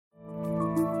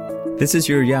This is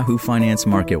your Yahoo Finance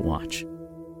Market Watch.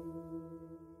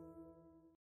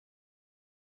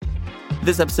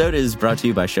 This episode is brought to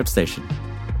you by ShipStation.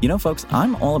 You know, folks,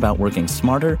 I'm all about working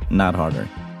smarter, not harder.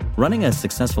 Running a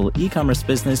successful e-commerce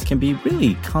business can be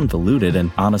really convoluted,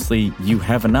 and honestly, you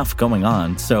have enough going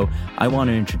on, so I want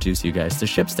to introduce you guys to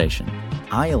ShipStation.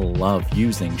 I love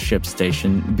using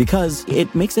ShipStation because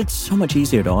it makes it so much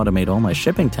easier to automate all my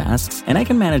shipping tasks, and I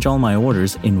can manage all my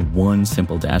orders in one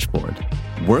simple dashboard.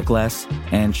 Work less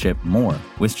and ship more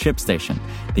with ShipStation,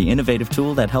 the innovative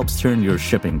tool that helps turn your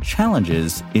shipping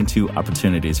challenges into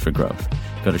opportunities for growth.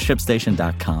 Go to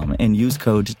ShipStation.com and use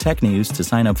code TechNews to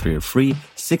sign up for your free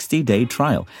 60-day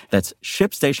trial. That's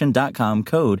ShipStation.com,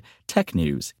 code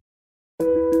TechNews.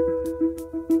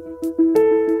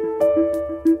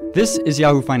 This is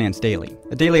Yahoo Finance Daily,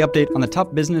 a daily update on the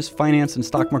top business, finance, and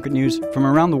stock market news from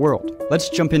around the world. Let's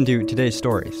jump into today's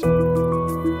stories.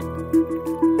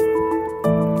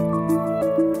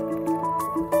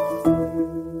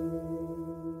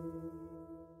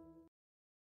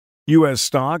 U.S.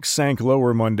 stocks sank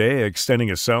lower Monday,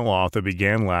 extending a sell-off that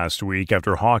began last week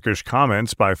after hawkish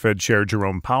comments by Fed Chair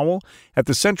Jerome Powell at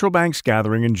the central bank's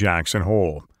gathering in Jackson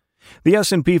Hole. The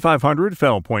S&P 500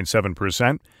 fell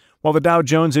 0.7%, while the Dow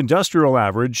Jones Industrial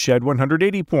Average shed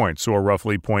 180 points, or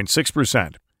roughly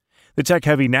 0.6%. The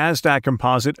tech-heavy NASDAQ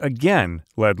Composite again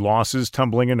led losses,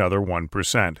 tumbling another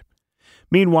 1%.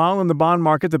 Meanwhile, in the bond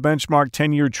market, the benchmark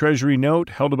 10-year Treasury note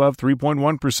held above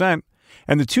 3.1%,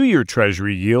 and the 2-year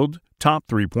Treasury yield topped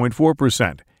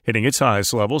 3.4%, hitting its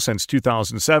highest level since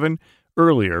 2007,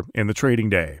 earlier in the trading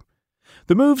day.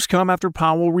 The moves come after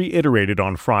Powell reiterated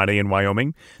on Friday in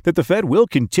Wyoming that the Fed will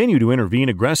continue to intervene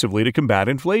aggressively to combat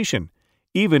inflation,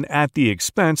 even at the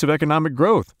expense of economic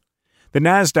growth. The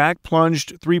NASDAQ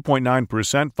plunged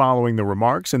 3.9% following the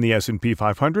remarks, and the S&P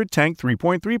 500 tanked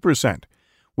 3.3%.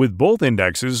 with both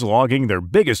indexes logging their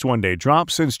biggest one-day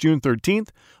drop since June 13th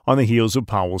on the heels of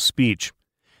Powell's speech.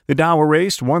 The Dow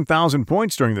erased 1,000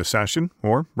 points during the session,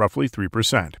 or roughly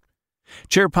 3%.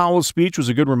 Chair Powell's speech was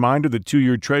a good reminder that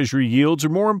 2-year Treasury yields are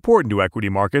more important to equity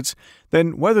markets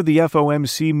than whether the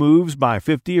FOMC moves by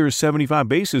 50 or 75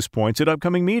 basis points at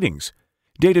upcoming meetings.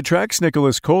 DataTrek's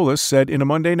Nicholas Colas said in a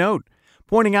Monday note,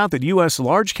 pointing out that U.S.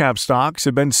 large-cap stocks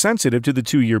have been sensitive to the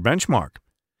 2-year benchmark.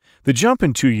 The jump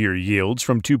in 2-year yields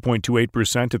from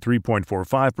 2.28% to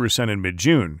 3.45% in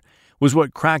mid-June was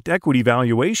what cracked equity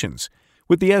valuations,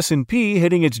 with the S&P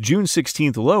hitting its June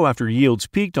 16th low after yields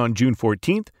peaked on June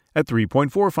 14th at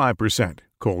 3.45%,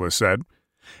 Colas said.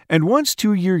 And once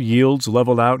 2-year yields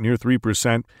leveled out near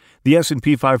 3%, the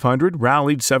S&P 500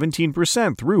 rallied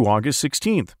 17% through August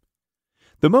 16th.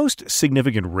 The most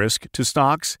significant risk to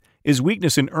stocks is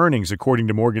weakness in earnings, according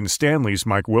to Morgan Stanley's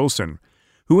Mike Wilson,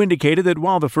 who indicated that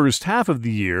while the first half of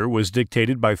the year was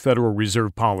dictated by Federal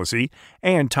Reserve policy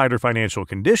and tighter financial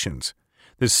conditions,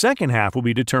 the second half will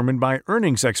be determined by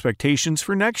earnings expectations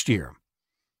for next year.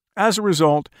 As a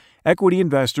result, equity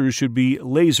investors should be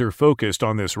laser-focused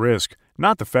on this risk,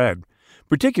 not the Fed,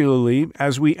 particularly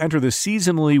as we enter the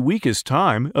seasonally weakest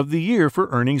time of the year for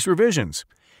earnings revisions,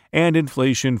 and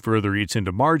inflation further eats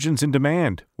into margins and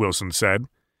demand, Wilson said.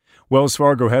 Wells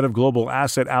Fargo head of global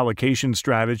asset allocation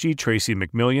strategy Tracy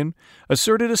McMillian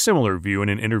asserted a similar view in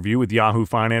an interview with Yahoo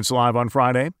Finance Live on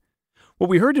Friday. What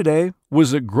we heard today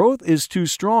was that growth is too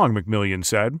strong, McMillian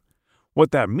said.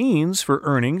 What that means for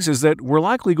earnings is that we're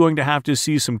likely going to have to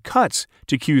see some cuts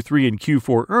to Q3 and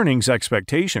Q4 earnings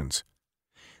expectations.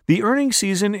 The earnings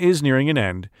season is nearing an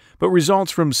end, but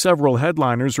results from several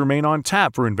headliners remain on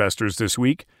tap for investors this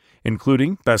week,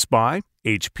 including Best Buy,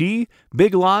 HP,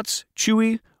 Big Lots,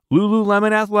 Chewy,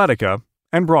 Lululemon Athletica,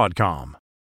 and Broadcom.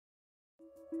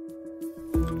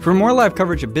 For more live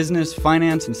coverage of business,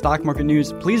 finance, and stock market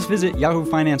news, please visit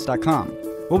yahoofinance.com.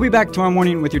 We'll be back tomorrow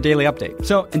morning with your daily update.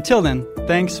 So until then,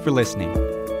 thanks for listening.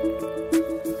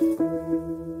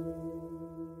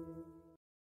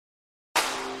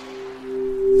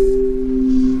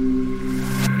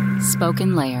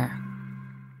 Spoken Layer.